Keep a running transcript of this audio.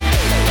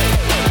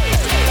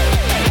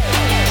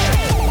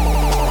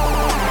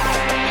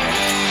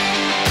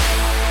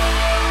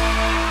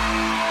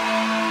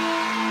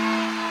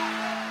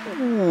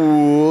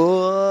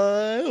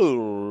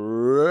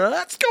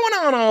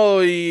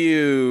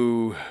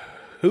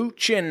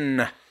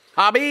Hoochin'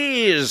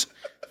 Hobbies.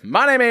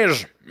 My name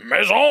is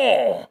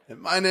Maison.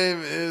 And my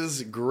name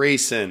is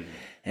Grayson.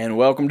 And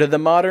welcome to The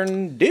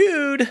Modern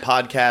Dude.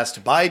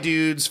 Podcast by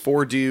dudes,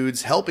 for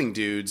dudes, helping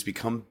dudes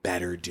become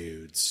better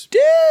dudes.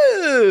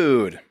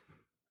 Dude.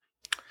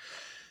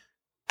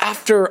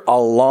 After a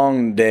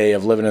long day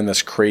of living in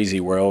this crazy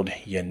world,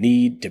 you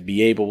need to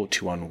be able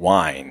to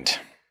unwind.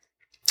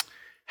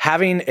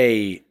 Having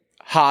a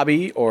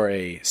hobby or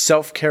a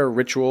self-care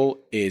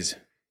ritual is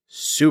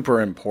super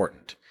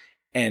important.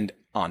 And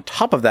on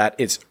top of that,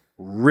 it's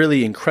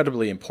really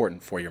incredibly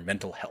important for your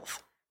mental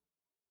health.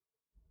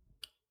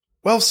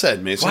 Well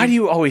said, Mason. Why do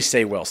you always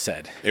say well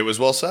said? It was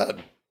well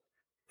said.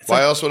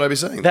 Why else would I be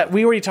saying that?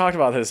 We already talked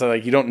about this. So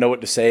like you don't know what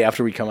to say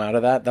after we come out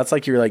of that. That's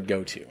like your like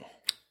go-to.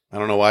 I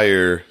don't know why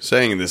you're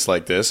saying this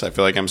like this. I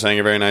feel like I'm saying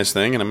a very nice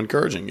thing and I'm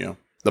encouraging you.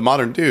 The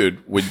modern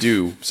dude would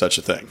do such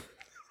a thing.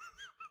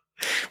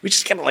 We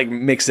just kind of like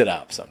mix it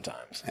up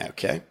sometimes.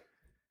 Okay.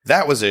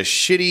 That was a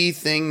shitty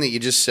thing that you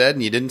just said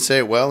and you didn't say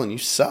it well and you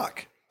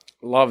suck.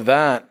 Love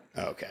that.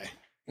 Okay.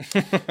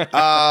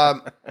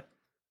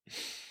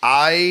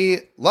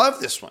 I love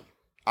this one.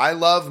 I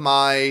love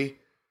my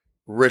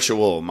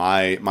ritual,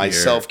 my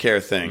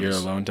self-care things. Your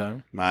alone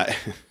time?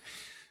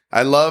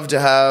 I love to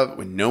have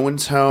when no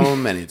one's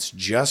home and it's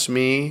just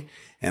me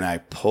and I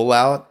pull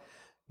out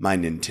my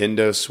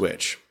Nintendo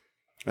Switch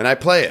and I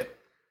play it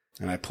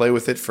and I play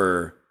with it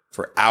for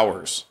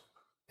hours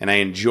and I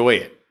enjoy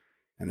it.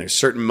 And there's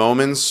certain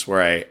moments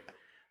where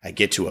I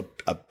get to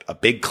a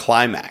big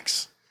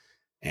climax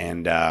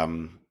and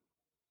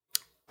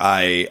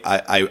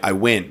I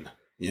win.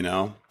 You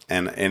know,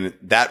 and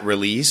that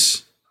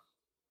release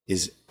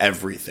is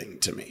everything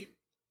to me.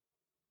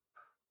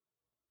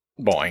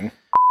 Boing.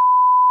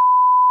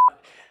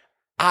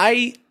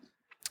 I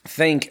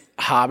think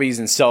hobbies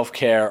and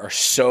self-care are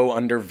so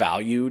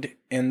undervalued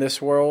in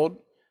this world.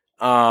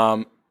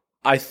 I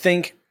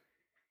think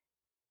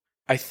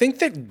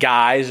that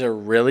guys are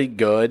really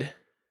good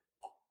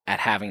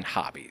at having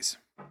hobbies.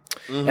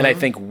 Mm-hmm. And I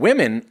think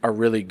women are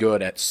really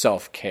good at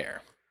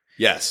self-care.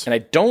 Yes. And I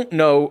don't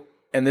know,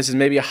 and this is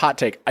maybe a hot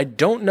take, I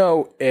don't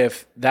know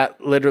if that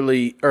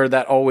literally, or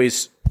that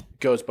always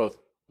goes both,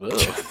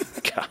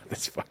 God,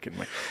 that's fucking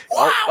weird.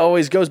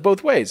 Always goes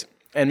both ways.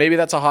 And maybe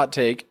that's a hot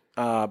take,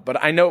 but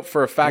I know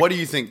for a fact. What do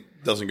you think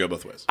doesn't go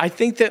both ways? I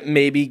think that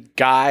maybe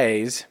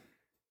guys,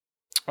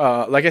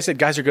 like I said,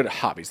 guys are good at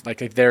hobbies. Like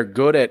they're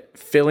good at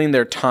filling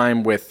their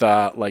time with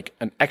like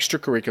an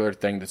extracurricular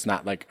thing that's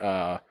not like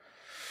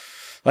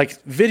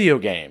video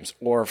games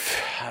or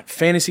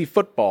fantasy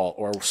football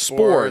or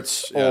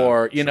sports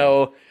or, you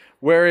know,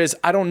 whereas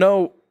I don't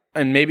know,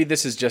 and maybe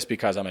this is just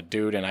because I'm a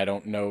dude and I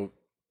don't know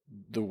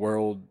the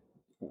world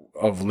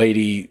of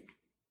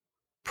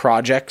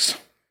projects,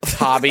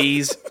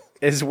 hobbies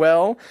as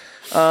well.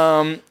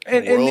 World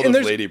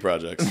of lady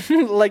projects.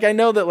 Like I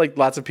know that like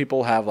lots of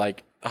people have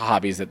like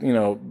hobbies that, you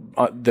know,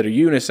 that are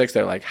unisex.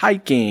 They're like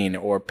hiking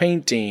or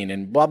painting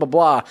and blah, blah,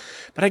 blah.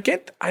 But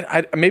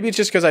I maybe it's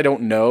just because I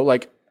don't know,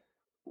 like,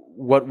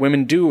 what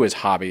women do as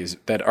hobbies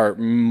that are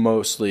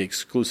mostly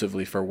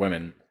exclusively for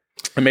women.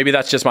 And maybe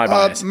that's just my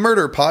bias.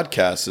 Murder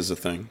podcast is a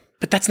thing.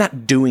 But that's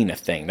not doing a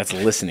thing. That's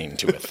listening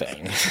to a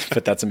thing.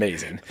 But that's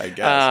amazing. I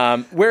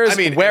guess. Whereas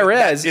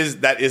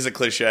that is a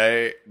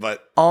cliche,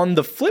 but on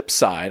the flip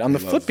side, on the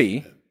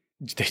flippy,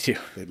 they do.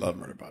 They love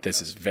murder podcasts.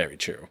 This is very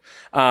true.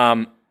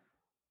 I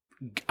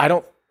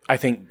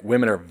think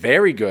women are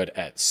very good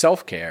at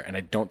self-care, and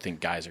I don't think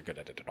guys are good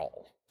at it at all.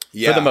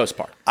 Yeah, for the most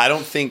part. I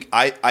don't think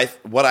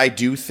what I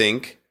do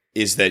think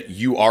is that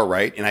you are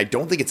right, and I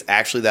don't think it's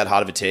actually that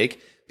hot of a take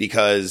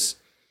because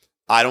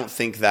I don't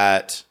think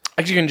that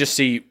you can just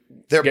see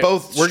they're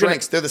both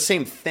strengths. They're the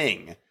same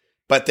thing,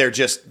 but they're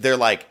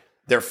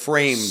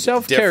framed.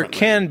 Self-care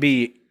can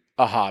be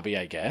a hobby,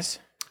 I guess.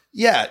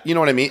 Yeah, you know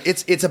what I mean?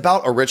 It's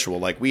about a ritual.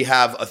 Like we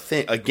have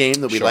a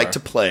game that we like to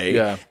play,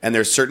 and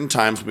there's certain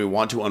times when we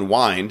want to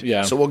unwind.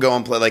 Yeah. So we'll go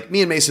and play. Like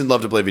me and Mason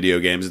love to play video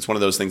games. It's one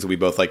of those things that we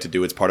both like to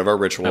do. It's part of our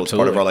ritual. Absolutely. It's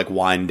part of our like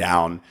wind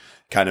down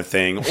kind of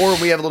thing. Or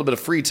we have a little bit of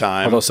free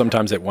time. Although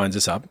sometimes it winds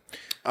us up.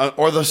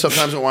 But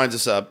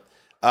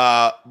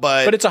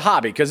it's a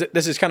hobby because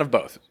this is kind of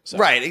both. So.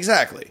 Right,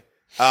 exactly.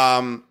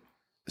 But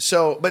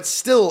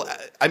still,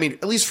 I mean,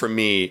 at least for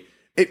me,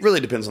 it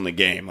really depends on the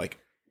game. Like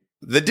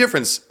the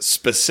difference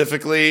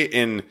specifically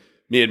in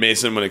me and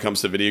Mason when it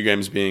comes to video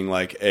games being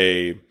like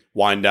a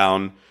wind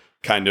down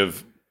kind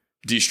of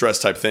de-stress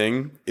type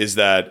thing is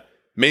that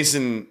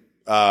Mason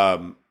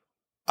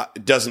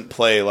doesn't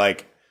play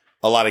like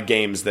a lot of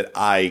games that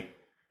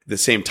the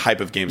same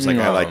type of games like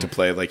I like to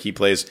play. Like he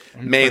plays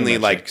mainly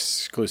like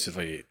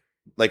exclusively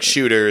like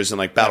shooters and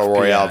like battle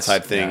royale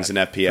type things and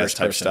FPS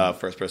type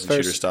stuff, first person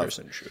shooter stuff.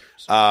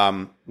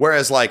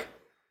 Whereas like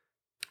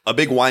a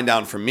big wind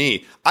down for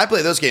me, I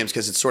play those games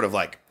because it's sort of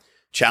like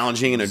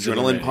challenging and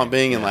adrenaline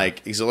pumping and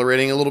like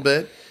exhilarating a little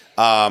bit.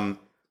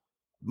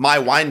 My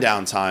wind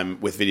down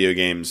time with video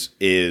games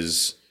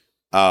is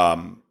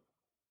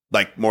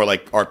like more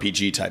like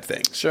RPG type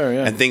things. Sure,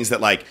 yeah. And things that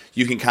like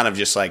you can kind of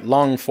just like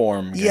long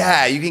form.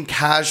 Yeah, you can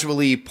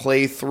casually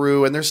play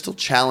through, and there's still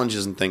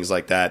challenges and things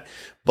like that.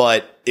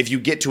 But if you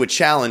get to a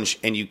challenge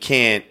and you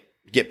can't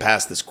get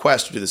past this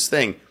quest or do this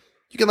thing,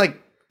 you can like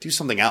do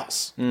something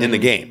else in the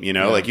game. You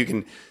know, like you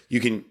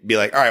can be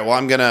like, all right, well,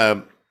 I'm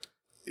gonna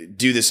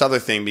do this other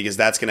thing because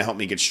that's gonna help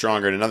me get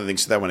stronger and another thing,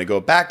 so that when I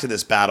go back to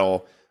this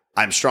battle,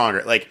 I'm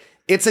stronger. Like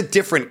it's a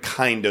different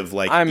kind of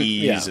like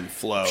ease and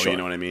flow. Sure. You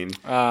know what I mean?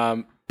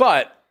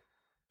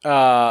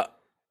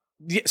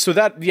 So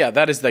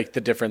that is like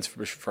the difference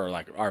for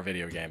like our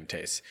video game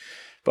tastes.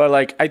 But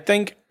like I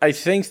think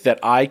that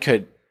I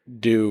could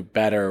do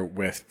better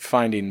with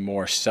finding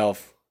more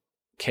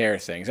self-care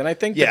things. And I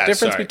think the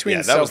difference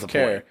between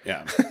self-care.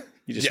 Yeah.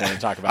 You just want to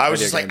talk about I was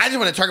just like, I just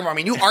want to talk about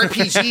my new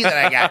RPG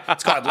that I got.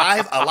 It's called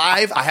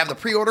Alive. I have the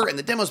pre-order and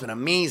the demo's been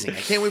amazing.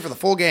 I can't wait for the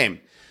full game.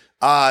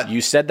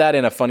 You said that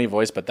in a funny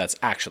voice, but that's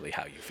actually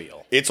how you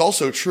feel. It's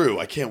also true.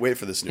 I can't wait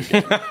for this new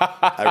game.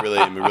 I really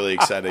am really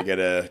excited to get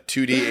a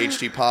 2D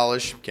HD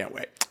polish. Can't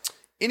wait.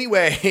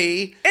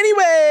 Anyways. In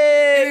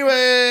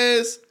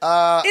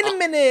a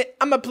minute,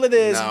 I'm going to play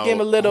this game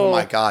a little. Oh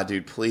my God,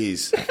 dude,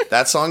 please.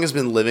 That song has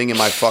been living in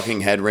my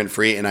fucking head rent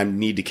free, and I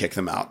need to kick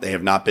them out. They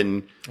have not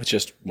been. It's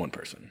just one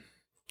person.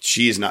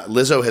 She is not.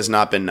 Lizzo has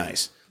not been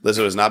nice.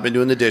 Lizzo has not been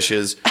doing the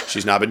dishes.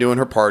 She's not been doing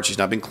her part. She's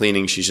not been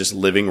cleaning. She's just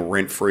living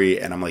rent free.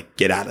 And I'm like,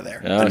 get out of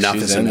there. Enough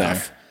is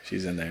enough.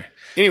 She's in there.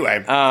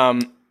 Anyway,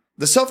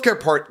 the self-care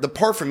part, the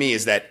part for me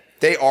is that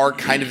they are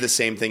kind of the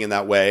same thing in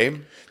that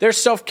way. There's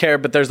self-care,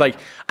 but there's like,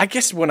 I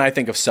guess when I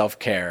think of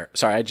self-care,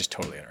 sorry, I just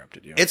totally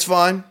interrupted you. It's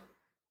fine.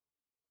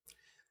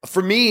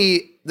 For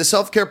me, the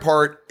self-care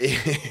part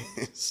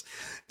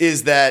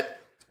is that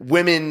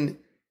women,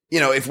 you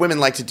know, if women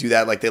like to do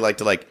that, like they like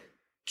to like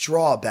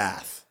draw a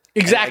bath.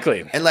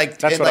 Exactly. And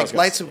like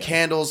light some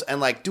candles and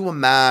like do a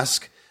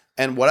mask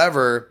and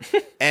whatever.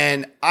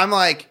 And I'm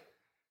like,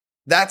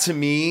 that to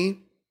me,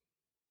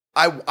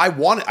 I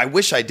want it. I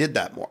wish I did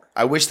that more.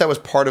 I wish that was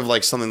part of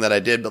like something that I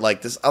did, but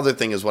like this other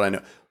thing is what I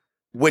know,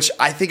 which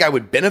I think I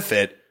would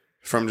benefit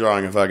from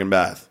drawing a fucking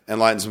bath and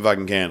lighting some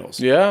fucking candles.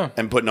 Yeah.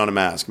 And putting on a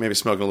mask, maybe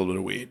smoking a little bit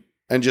of weed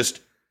and just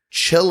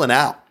chilling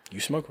out. You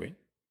smoke weed.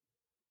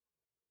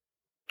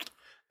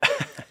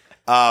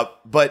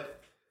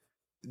 But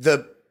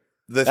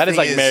that is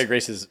like Mary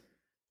Grace's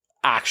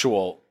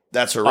actual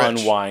that's her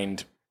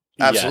unwind.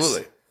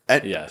 Absolutely. Yes.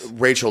 And yes.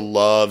 Rachel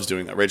loves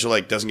doing that. Rachel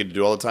like doesn't get to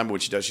do it all the time, but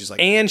when she does, she's like,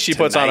 and she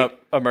puts on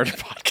a murder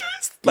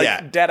podcast.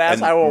 Like dead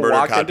ass. I will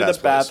walk into the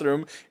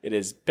bathroom. It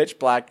is pitch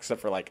black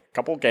except for like a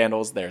couple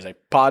candles. There's a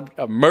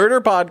murder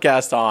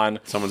podcast on.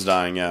 Someone's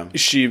dying. Yeah.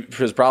 She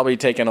has probably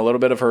taken a little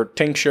bit of her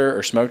tincture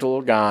or smoked a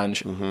little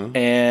ganj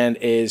and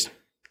is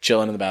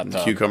chilling in the bathtub.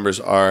 The cucumbers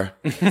are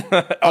with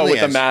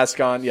the mask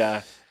on.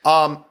 Yeah.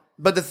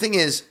 But the thing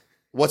is,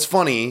 what's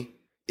funny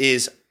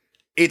is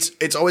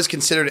it's always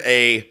considered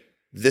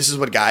this is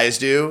what guys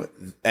do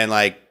and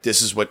like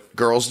this is what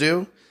girls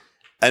do.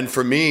 And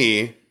for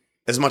me,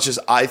 as much as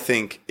I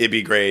think it'd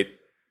be great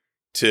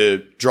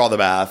to draw the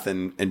bath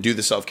and do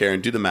the self-care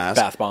and do the mask.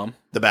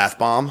 The bath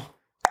bomb.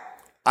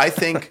 I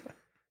think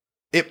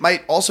it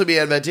might also be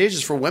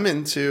advantageous for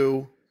women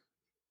to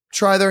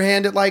try their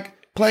hand at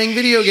like playing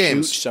video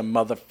games. Shoot some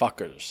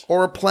motherfuckers.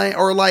 Or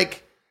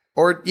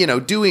you know,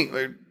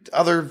 doing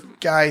other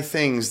guy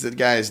things that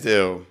guys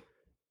do.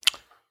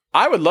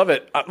 I would love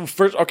it.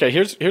 First, okay,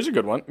 here's a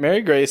good one.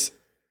 Mary Grace.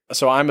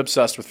 So I'm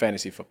obsessed with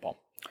fantasy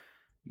football.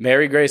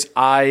 Mary Grace,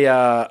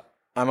 I'm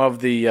of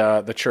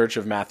the Church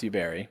of Matthew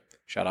Berry.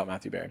 Shout out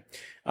Matthew Berry.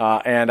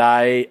 And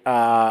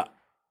I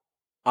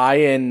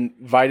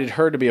invited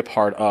her to be a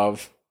part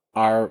of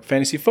our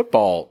fantasy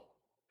football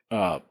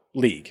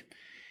league.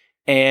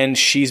 And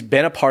she's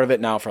been a part of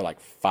it now for like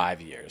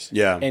 5 years.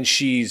 Yeah. And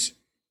she's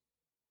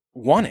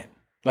won it.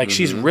 Like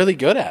she's really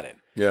good at it.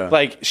 Yeah.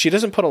 Like she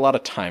doesn't put a lot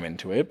of time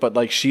into it, but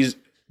like she's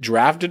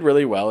drafted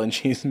really well and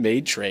she's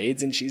made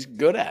trades and she's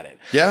good at it.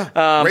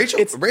 Yeah.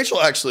 Rachel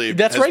actually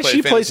that's right.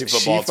 She plays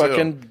football she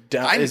fucking too.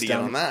 I need to get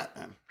on that.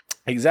 Man.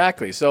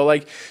 Exactly. So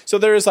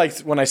there is like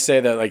when I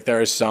say that like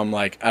there is some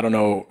like I don't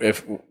know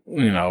if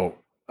you know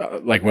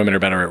like women are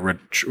better at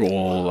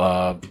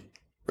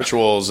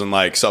rituals and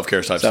like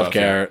self-care type stuff.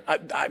 Self-care.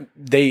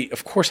 They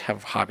of course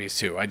have hobbies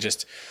too. I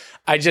just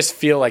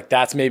feel like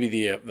that's maybe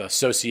the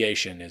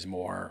association is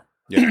more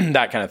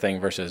that kind of thing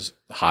versus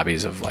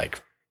hobbies of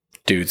like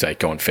dudes like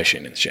going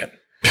fishing and shit.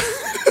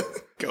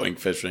 Going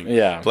fishing.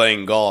 Yeah.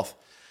 Playing golf.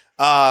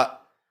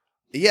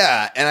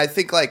 Yeah. And I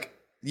think I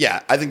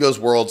think those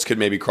worlds could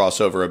maybe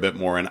cross over a bit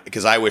more. And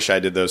because I wish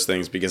I did those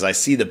things because I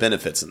see the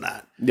benefits in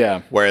that.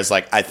 Yeah. Whereas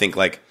like, I think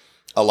like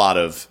a lot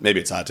of, maybe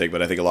it's a hot take,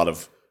 but I think a lot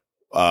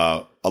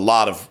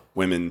of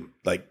women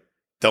like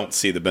don't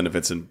see the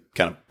benefits in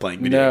kind of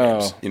playing video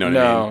games. You know what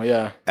I mean?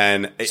 Yeah.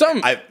 And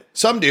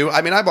some do.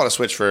 I mean, I bought a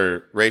Switch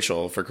for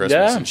Rachel for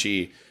Christmas and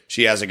she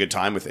has a good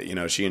time with it. You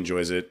know, she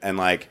enjoys it. And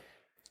like,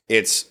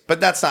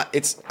 but that's not,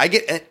 it's not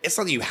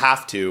that you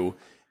have to,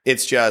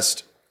 it's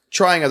just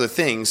trying other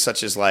things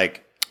such as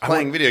like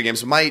playing video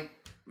games might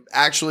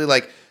actually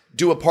like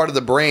do a part of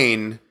the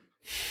brain,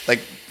 like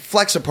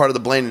flex a part of the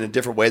brain in a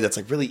different way that's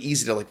like really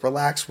easy to like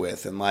relax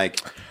with, and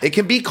like it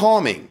can be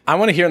calming. I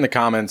want to hear in the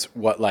comments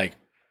what like,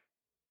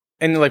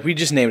 and like we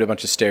just named a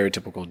bunch of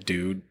stereotypical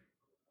dude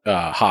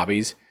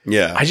hobbies.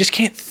 Yeah. I just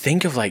can't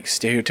think of like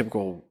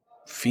stereotypical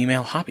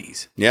female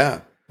hobbies.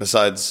 Yeah.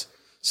 Besides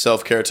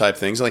self-care type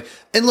things. Like,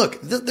 and look,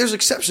 there's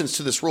exceptions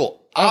to this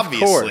rule.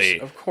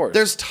 Obviously. Of course.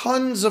 There's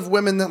tons of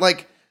women that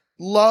like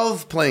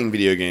love playing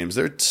video games.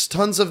 There's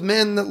tons of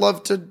men that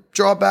love to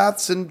draw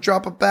baths and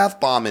drop a bath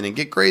bomb in and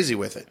get crazy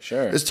with it.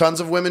 Sure. There's tons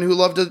of women who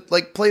love to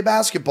like play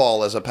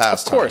basketball as a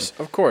pastime.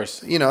 Of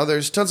course. You know,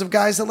 there's tons of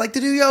guys that like to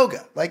do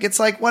yoga. Like, it's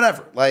like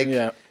whatever. Like,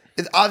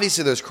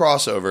 obviously there's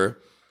crossover.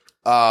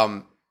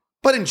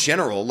 But in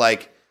general,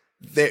 like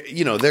there can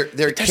be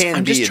a difference.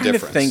 I'm just trying to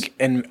think,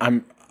 and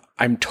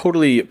I'm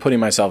totally putting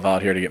myself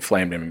out here to get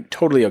flamed, and I'm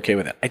totally okay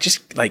with it. I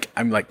just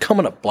I'm like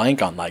coming up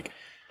blank on like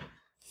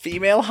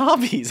female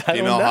hobbies. I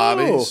don't know.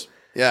 Hobbies.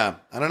 Yeah,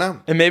 I don't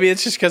know. And maybe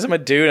it's just because I'm a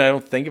dude and I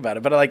don't think about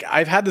it. But like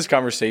I've had this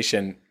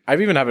conversation.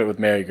 I've even had it with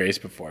Mary Grace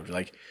before. I'm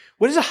like,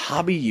 what is a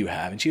hobby you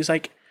have? And she was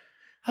like,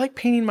 I like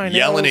painting my nails.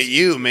 Yelling at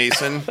you,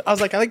 Mason. I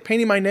was like, I like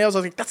painting my nails. I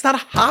was like, that's not a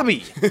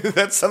hobby.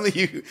 That's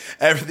something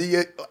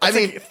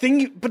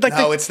but like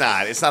no, it's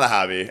not. It's not a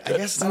hobby. I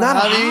guess it's not a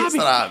hobby. It's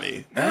not a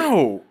hobby.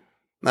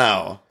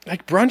 No.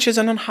 Like brunch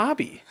isn't a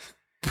hobby.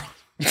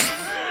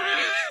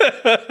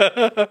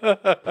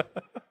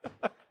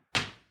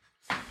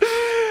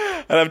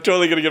 And I'm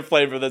totally gonna get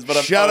flamed for this, but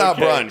I'm Shout out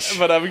brunch.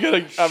 But I'm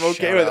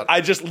okay with it.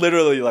 I just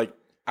literally like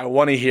I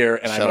want to hear,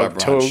 and I'm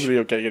totally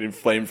okay getting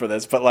flamed for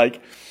this, but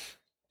like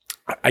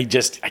I'm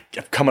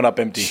coming up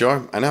empty.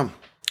 Sure, I know.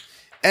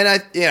 And I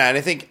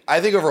think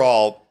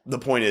overall the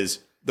point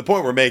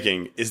we're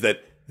making is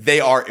that they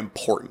are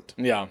important.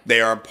 Yeah. They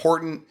are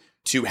important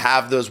to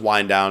have those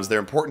wind downs. They're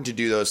important to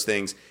do those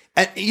things.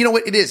 And you know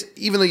what it is?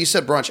 Even though you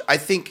said brunch, I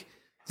think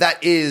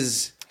that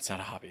is it's not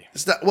a hobby.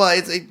 It's not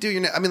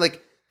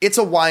it's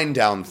a wind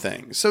down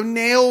thing. So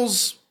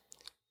nails,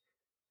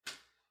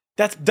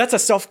 that's a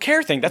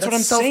self-care thing. That's what I'm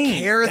saying.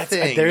 Self-care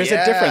thing. There is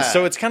a difference.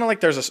 So it's kind of like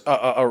there's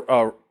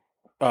a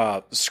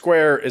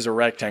square is a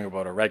rectangle,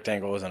 but a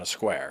rectangle isn't a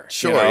square.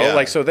 Sure, you know? yeah.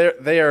 Like so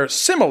they are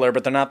similar,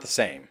 but they're not the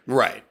same.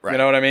 Right. You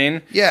know what I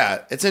mean?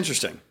 Yeah, it's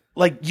interesting.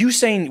 Like you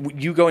saying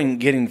you going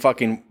getting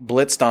fucking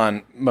blitzed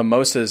on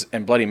mimosas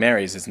and Bloody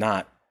Marys is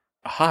not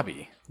a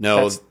hobby.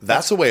 No,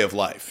 that's a way of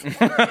life.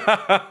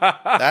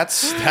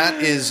 That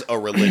is a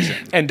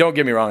religion. And don't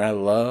get me wrong, I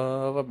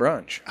love a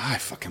brunch. I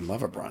fucking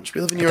love a brunch.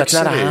 We live in New York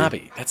City.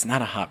 That's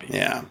not a hobby.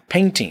 Yeah.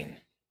 Painting.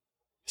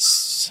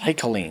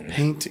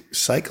 Cycling.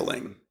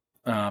 Cycling.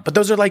 But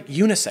those are like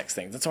unisex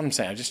things. That's what I'm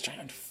saying. I'm just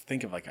trying to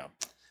think of like a...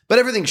 But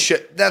everything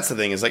should... That's the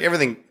thing, is like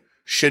everything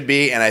should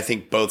be, and I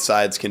think both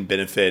sides can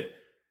benefit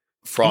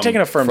from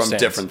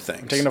different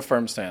things. I'm taking a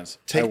firm stance.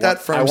 I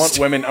want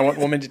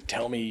women to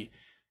tell me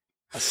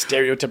a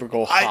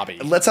stereotypical hobby.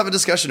 Let's have a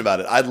discussion about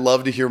it. I'd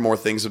love to hear more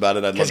things about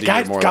it. I'd love to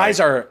hear more. Guys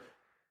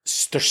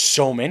there's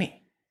so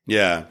many.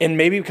 Yeah. And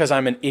maybe because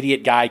I'm an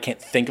idiot guy, I can't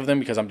think of them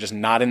because I'm just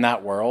not in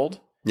that world.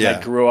 Yeah.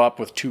 I grew up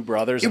with two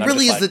brothers. It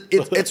really is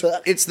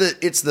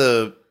it's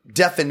the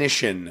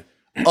definition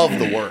of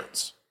the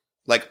words.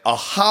 Like a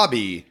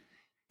hobby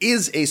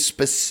is a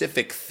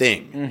specific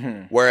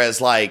thing. Whereas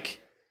like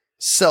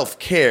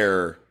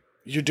self-care,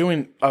 you're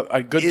doing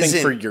a good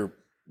thing for your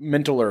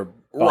mental or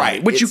body,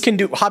 right, which you can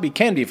do. Hobby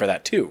can be for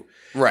that too,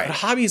 right? But a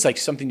hobby is like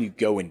something you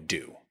go and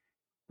do,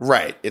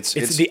 right? It's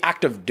the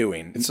act of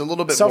doing. It's a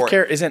little bit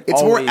self-care more, isn't.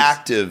 It's always, more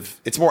active.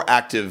 It's more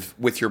active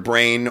with your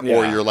brain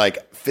or your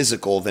like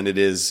physical than it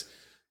is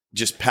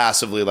just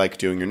passively like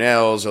doing your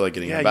nails or like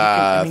getting a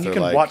bath. You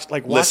can watch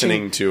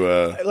listening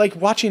to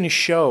watching a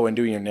show and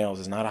doing your nails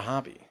is not a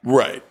hobby,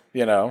 right?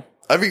 You know,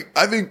 I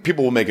think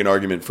people will make an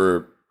argument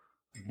for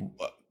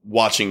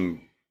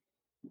watching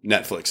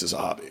Netflix as a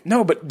hobby.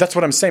 No, but that's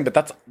what I'm saying. But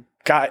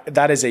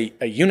that is a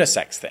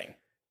unisex thing.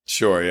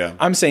 Sure, yeah.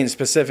 I'm saying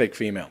specific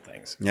female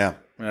things. Yeah.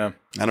 I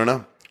don't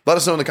know. Let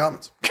us know in the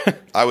comments.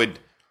 I would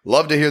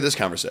love to hear this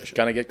conversation.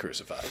 Gonna get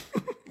crucified.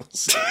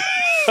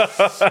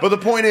 But the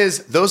point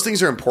is, those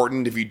things are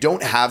important. If you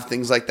don't have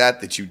things like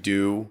that you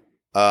do,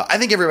 I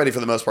think everybody for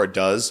the most part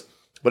does,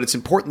 but it's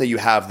important that you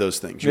have those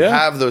things. You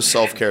have those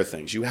self-care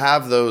things. You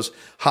have those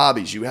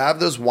hobbies. You have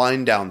those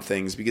wind down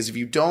things, because if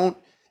you don't,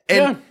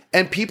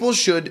 and people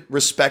should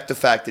respect the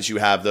fact that you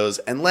have those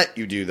and let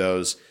you do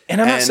those. And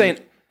I'm not saying,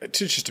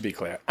 just to be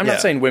clear, I'm not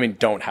saying women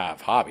don't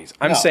have hobbies.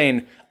 I'm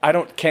saying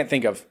can't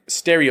think of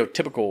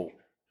stereotypical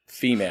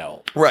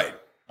female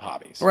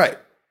hobbies. Right.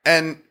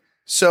 And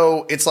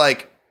so it's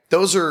like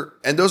those are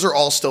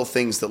all still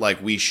things that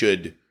like we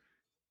should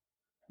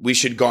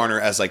garner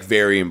as like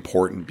very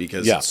important,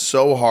 because it's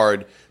so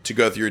hard to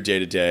go through your day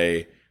to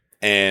day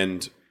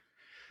and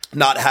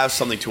not have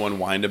something to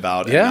unwind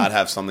about and not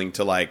have something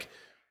to like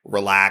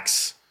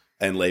relax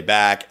and lay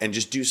back and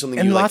just do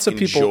something you lots like of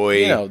people,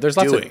 enjoy there's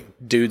doing. Lots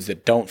of dudes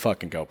that don't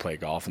fucking go play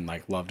golf and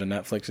like love to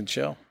Netflix and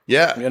chill.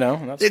 Yeah.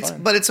 That's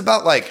fine. But it's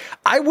about like...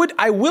 I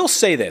will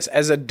say this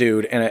as a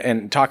dude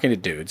and talking to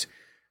dudes,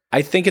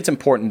 I think it's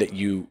important that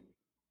you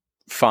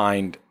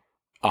find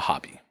a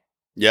hobby.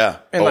 Yeah.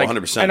 And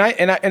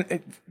 100%.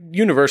 And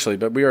universally,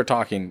 but we are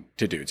talking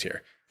to dudes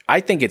here. I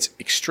think it's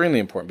extremely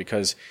important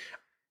because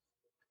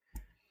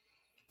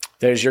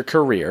there's your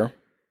career,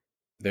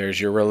 there's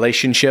your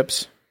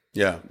relationships,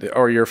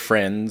 or your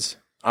friends,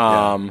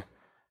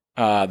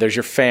 there's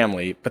your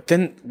family. But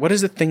then, what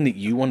is the thing that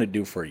you want to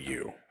do for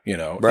you? You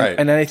know, right?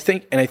 And I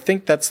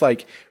think that's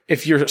like,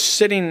 if you're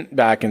sitting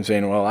back and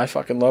saying, "Well, I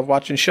fucking love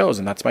watching shows,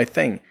 and that's my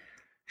thing,"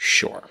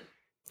 sure.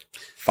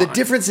 Fine. The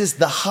difference is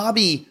the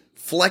hobby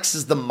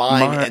flexes the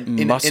mind and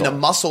in a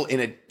muscle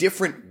in a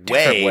different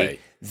way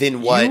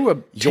than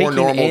what your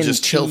normal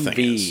just chill thing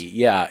is.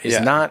 Yeah, is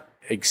not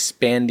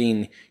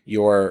expanding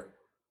your,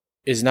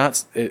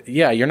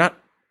 you're not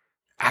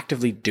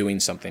actively doing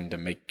something to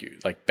make you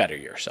like better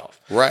yourself.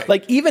 Right.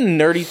 Like even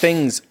nerdy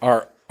things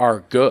are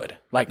good.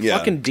 Like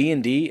fucking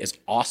D&D is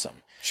awesome.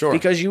 Sure.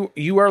 Because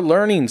you are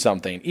learning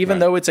something. Even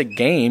though it's a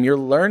game, you're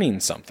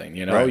learning something,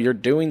 you know? Right. You're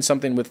doing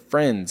something with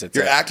friends.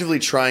 You're actively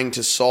trying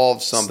to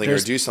solve something or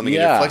do something,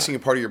 and you're flexing a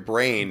part of your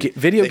brain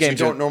video that games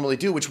you don't normally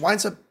do, which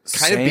winds up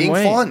kind of being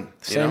fun.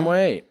 Same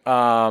way.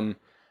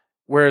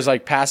 Whereas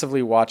like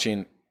passively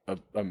watching a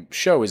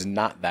show is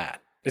not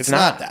that. It's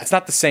not that. It's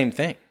not the same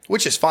thing.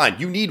 Which is fine.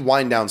 You need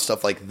wind down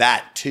stuff like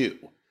that too.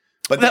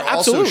 But there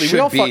also absolutely.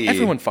 should be...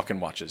 everyone fucking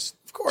watches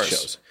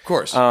shows. Of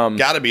course.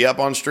 Got to be up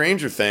on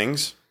Stranger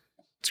Things.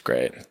 It's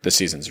great. The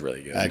season's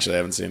really good. Actually, I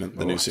haven't seen it.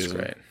 The new season.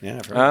 Great. Yeah.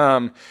 I've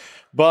heard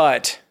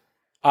but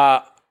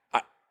I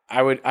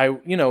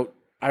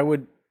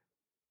would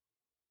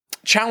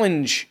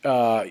challenge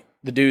the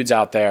dudes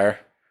out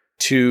there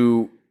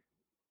to.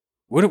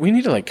 We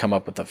need to like come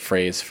up with a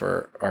phrase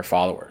for our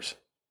followers.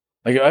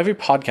 Like every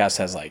podcast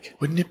has like.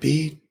 Wouldn't it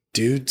be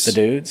dudes? The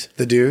dudes.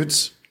 The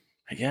dudes.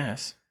 I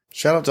guess.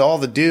 Shout out to all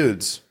the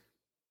dudes.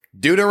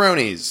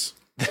 Duderonis.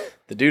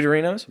 The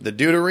Duderinos? The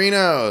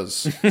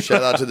Duderinos.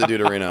 Shout out to the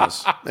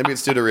Duderinos. Maybe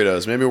it's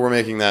Duderitos. Maybe we're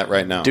making that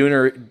right now.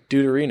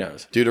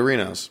 Duderinos.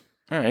 Duderinos.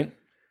 All right.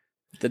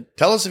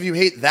 Tell us if you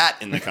hate that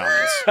in the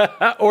comments.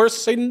 Or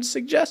some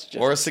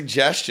suggestions. Or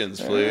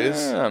suggestions, please.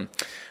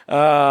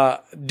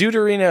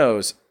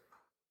 Duderinos.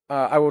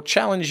 I will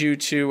challenge you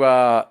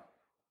to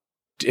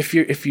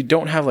if you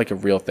don't have like a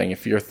real thing,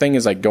 if your thing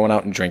is like going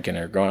out and drinking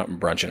or going out and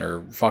brunching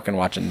or fucking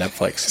watching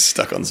Netflix.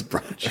 Stuck on some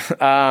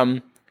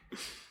brunch.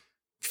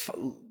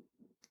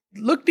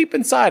 Look deep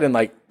inside and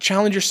like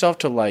challenge yourself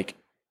to like,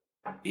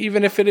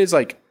 even if it is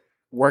like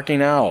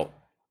working out,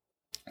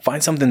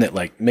 find something that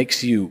like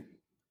makes you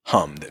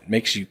hum, that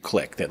makes you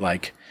click, that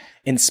like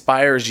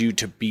inspires you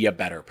to be a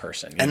better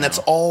person. And that's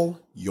all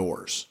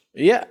yours.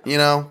 Yeah. You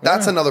know,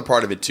 that's another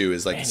part of it too,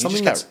 is like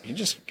something you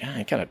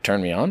kind of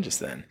turned me on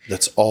just then.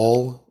 That's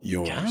all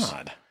yours.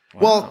 God.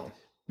 Wow. Well,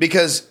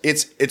 because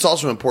it's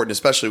also important,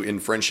 especially in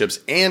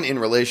friendships and in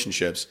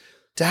relationships,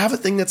 to have a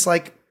thing that's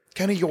like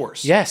kind of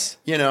yours. Yes.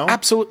 You know?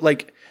 Absolutely.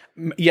 Like,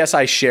 yes,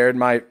 I shared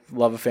my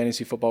love of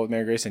fantasy football with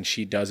Mary Grace, and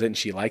she does it, and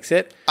she likes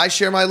it. I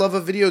share my love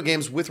of video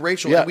games with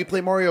Rachel, and we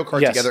play Mario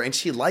Kart together, and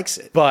she likes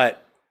it.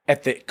 But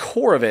at the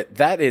core of it,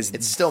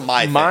 it's still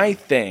my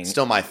thing.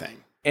 Still my thing.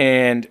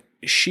 And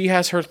she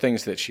has her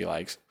things that she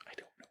likes. I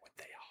don't know what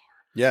they are.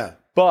 Yeah.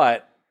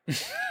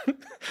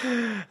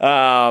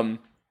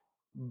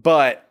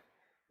 But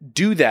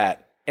do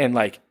that and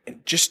like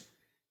just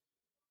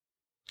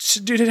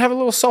dude, have a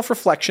little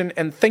self-reflection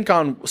and think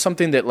on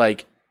something that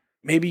like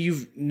maybe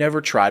you've never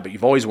tried but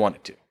you've always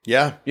wanted to.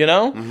 Yeah. You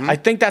know? Mm-hmm. I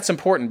think that's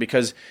important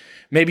because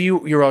maybe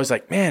you're always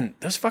like, man,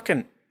 those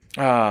fucking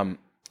not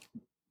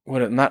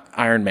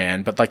Iron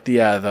Man, but like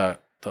the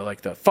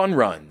fun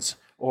runs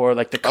or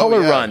like the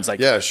color runs. Like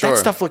that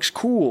stuff looks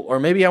cool. Or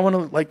maybe I want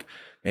to like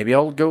maybe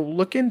I'll go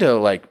look into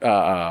like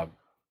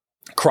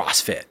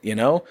CrossFit, you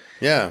know?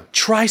 Yeah.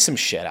 Try some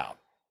shit out.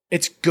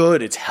 It's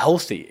good. It's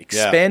healthy.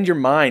 Expand your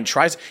mind.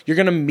 You're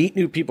going to meet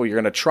new people. You're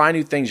going to try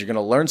new things. You're going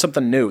to learn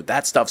something new.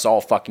 That stuff's all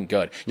fucking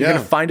good. You're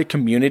going to find a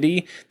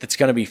community that's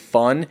going to be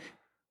fun.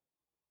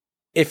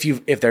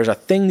 If there's a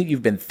thing that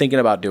you've been thinking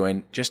about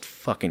doing, just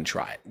fucking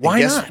try it.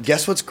 Why not?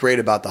 Guess what's great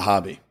about the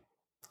hobby?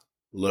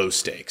 Low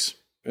stakes.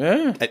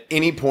 Yeah. At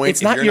any point,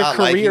 it's not your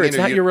career. It's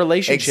not your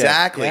relationship.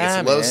 Exactly.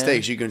 It's low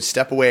stakes. You can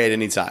step away at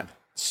any time.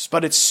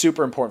 But it's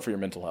super important for your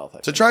mental health.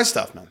 So try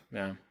stuff, man.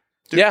 Yeah.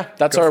 Dude,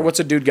 that's what's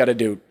a dude got to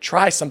do?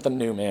 Try something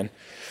new, man.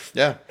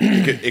 Yeah.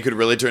 It could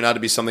really turn out to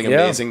be something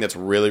amazing that's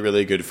really,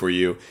 really good for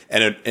you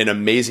and an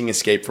amazing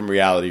escape from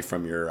reality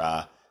from your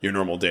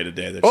normal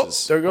day-to-day. There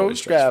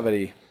goes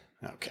gravity.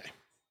 Okay.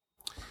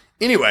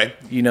 Anyway.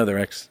 You know the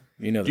Rex.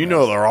 You know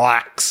the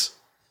relax.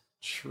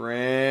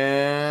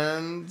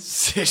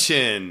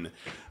 Transition.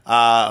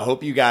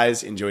 Hope you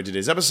guys enjoyed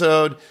today's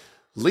episode.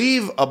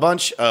 Leave a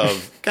bunch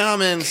of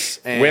comments.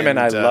 And, women,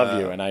 I love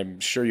you, and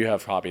I'm sure you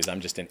have hobbies. I'm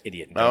just an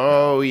idiot.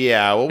 Oh,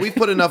 yeah. Well, we've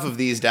put enough of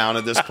these down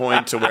at this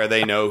point to where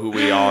they know who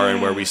we are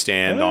and where we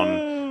stand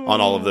on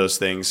all of those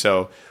things.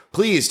 So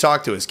please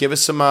talk to us. Give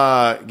us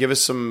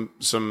some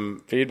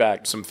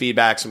feedback, some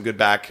good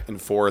back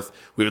and forth.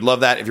 We would love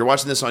that. If you're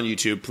watching this on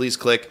YouTube, please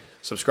click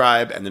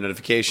subscribe and the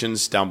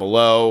notifications down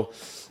below.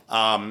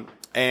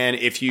 And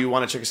if you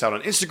want to check us out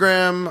on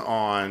Instagram,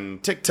 on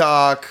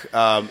TikTok,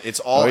 it's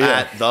all yeah.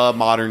 at The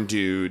Modern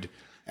Dude.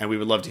 And we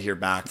would love to hear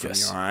back from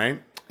you, all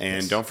right?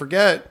 And don't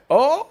forget,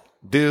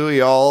 do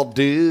y'all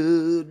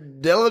do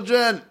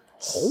diligent.